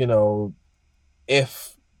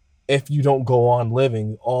 if you don't go on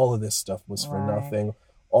living, all of this stuff was for nothing.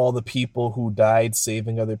 All the people who died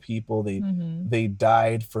saving other people, they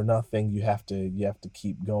died for nothing. You have to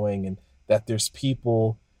keep going, and that there's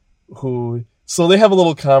people so they have a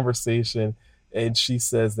little conversation, and she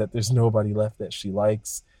says that there's nobody left that she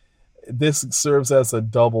likes. This serves as a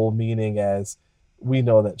double meaning, as we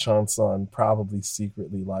know that Chang-san probably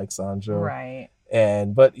secretly likes Anjo. Right.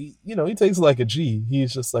 But he takes it like a G.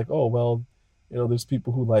 He's just like, oh, well, there's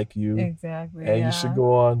people who like you. Exactly. And you should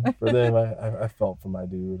go on for them. I felt for my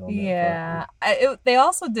dude on that. They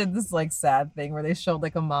also did this sad thing where they showed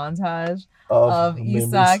a montage of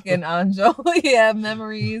Isak and Anjo.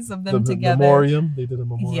 Memories of them together. Memoriam. They did a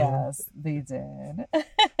memoriam. Yes, they did.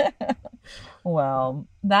 Well,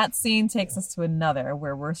 that scene takes us to another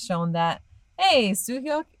where we're shown that, hey,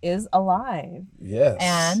 Soo-hyuk is alive. Yes.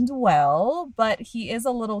 And but he is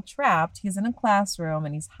a little trapped. He's in a classroom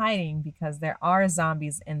and he's hiding because there are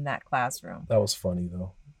zombies in that classroom. That was funny,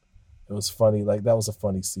 though. It was funny. That was a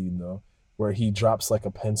funny scene, though, where he drops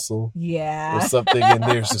a pencil or something, and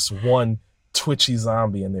there's just one twitchy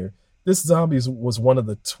zombie in there. This zombie was one of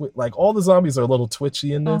the all the zombies are a little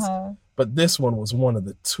twitchy in this, but this one was one of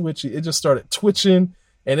the twitchy. It just started twitching,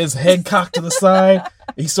 and his head cocked to the side.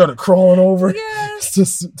 He started crawling over to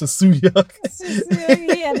Soo-hyuk.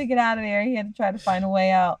 He had to get out of there. He had to try to find a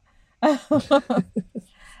way out.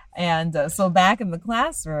 And so back in the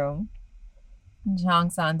classroom,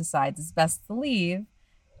 Chang-san decides it's best to leave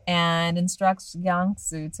and instructs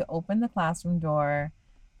Yang-soo to open the classroom door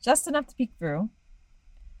just enough to peek through.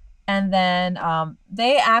 And then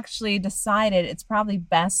they actually decided it's probably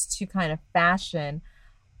best to kind of fashion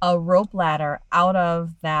a rope ladder out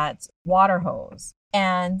of that water hose.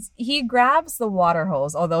 And he grabs the water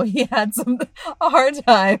hose, although he had a hard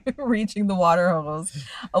time reaching the water hose,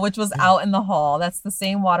 which was out in the hall. That's the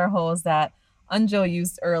same water hose that Anjo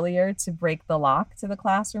used earlier to break the lock to the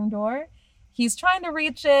classroom door. He's trying to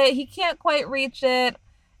reach it. He can't quite reach it.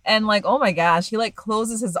 And oh my gosh, he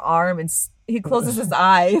closes his arm and he closes his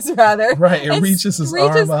eyes rather. Right, and reaches his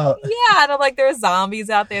arm out. Yeah, and there are zombies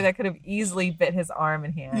out there that could have easily bit his arm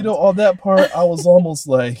and hand. On that part, I was almost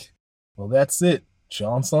like, well, that's it.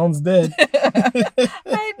 Chang-san's dead.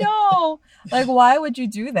 I know. Why would you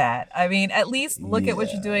do that? I mean, at least look at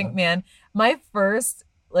what you're doing, man. My first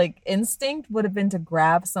instinct would have been to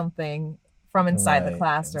grab something from inside the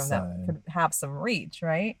classroom that could have some reach,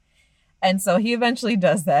 right? And so he eventually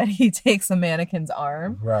does that. He takes a mannequin's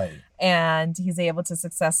arm. Right. And he's able to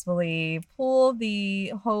successfully pull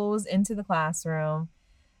the hose into the classroom.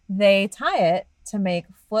 They tie it to make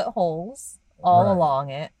footholes all along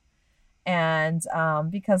it. And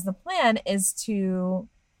because the plan is to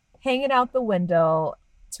hang it out the window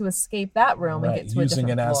to escape that room and get to using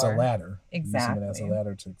a different it as floor. a ladder. Exactly. Using it as a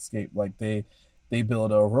ladder to escape. Like they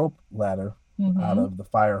build a rope ladder Mm-hmm. out of the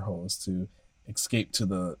fire hose to escape to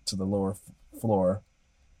the lower floor.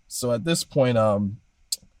 So at this point,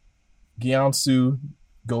 Gyeonsu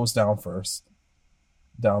goes down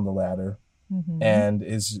the ladder, Mm-hmm. and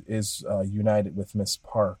is united with Miss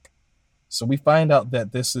Park. So we find out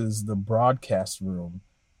that this is the broadcast room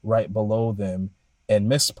right below them, and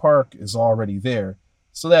Miss Park is already there.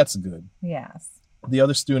 So that's good. Yes. The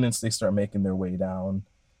other students, they start making their way down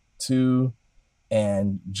too,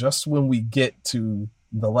 and just when we get to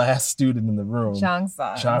the last student in the room,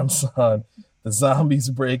 Jongsan, the zombies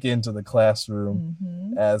break into the classroom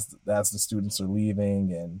Mm-hmm. as the students are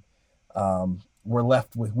leaving, and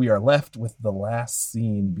we are left with the last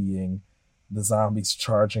scene being the zombies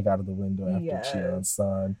charging out of the window after Yes.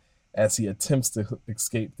 Cheon-san as he attempts to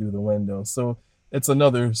escape through the window. So it's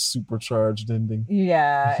another supercharged ending.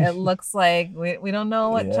 Yeah, it looks like we don't know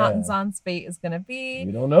what Yeah. Chansan's fate is gonna be.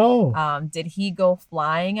 We don't know. Did he go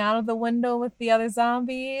flying out of the window with the other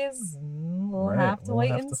zombies? We'll Right, have to we'll wait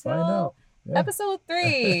have to until find out. Yeah. episode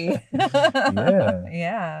 3. Yeah.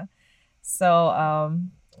 Yeah. So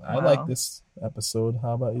I wow. like this episode.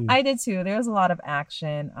 How about you? I did too. There was a lot of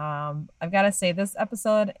action. I've got to say, this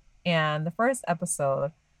episode and the first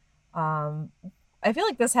episode, I feel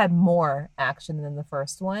like this had more action than the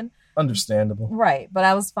first one. Understandable. Right, but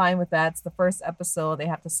I was fine with that. It's the first episode. They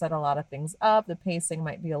have to set a lot of things up. The pacing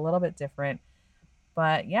might be a little bit different.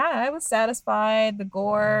 But yeah, I was satisfied. The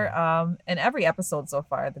gore, in every episode so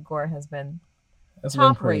far, the gore has been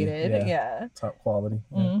top rated. Yeah. Top quality.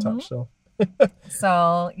 Yeah, Mhm. Top shelf.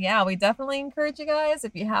 So yeah, we definitely encourage you guys,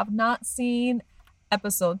 if you have not seen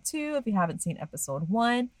episode 2, if you haven't seen episode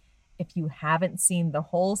 1, if you haven't seen the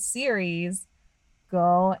whole series,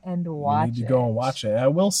 go and watch it. You need to go and watch it. I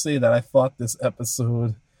will say that I thought this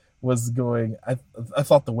episode was going, I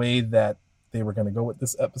thought the way that they were going to go with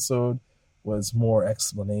this episode was more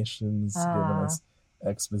explanations, giving us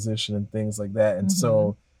exposition and things like that. And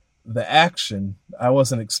so the action, I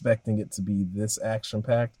wasn't expecting it to be this action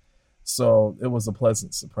packed. So it was a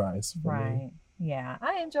pleasant surprise for me. Right. Yeah,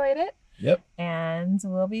 I enjoyed it. Yep. And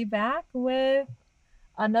we'll be back with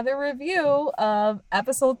another review of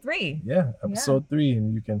episode 3. Yeah, episode 3.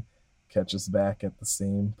 And you can catch us back at the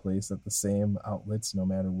same place, at the same outlets, no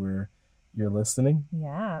matter where you're listening.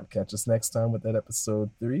 Yeah. Catch us next time with that episode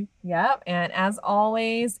 3. Yep. And as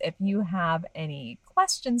always, if you have any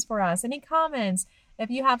questions for us, any comments, if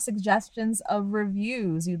you have suggestions of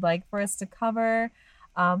reviews you'd like for us to cover,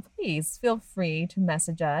 please feel free to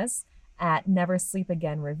message us at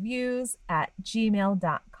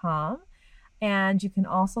neversleepagainreviews@gmail.com. And you can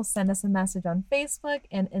also send us a message on Facebook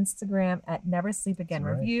and Instagram at Never Sleep Again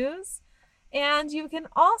Reviews. And you can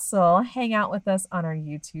also hang out with us on our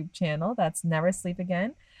YouTube channel. That's Never Sleep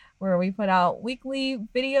Again, where we put out weekly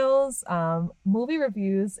videos, movie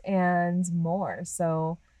reviews, and more.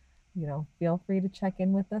 So, feel free to check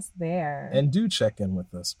in with us there. And do check in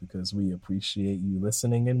with us because we appreciate you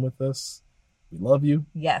listening in with us. We love you.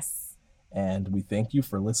 Yes. And we thank you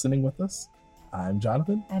for listening with us. I'm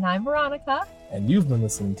Jonathan. And I'm Veronica. And you've been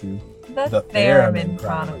listening to The Theremin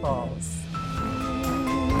Chronicles.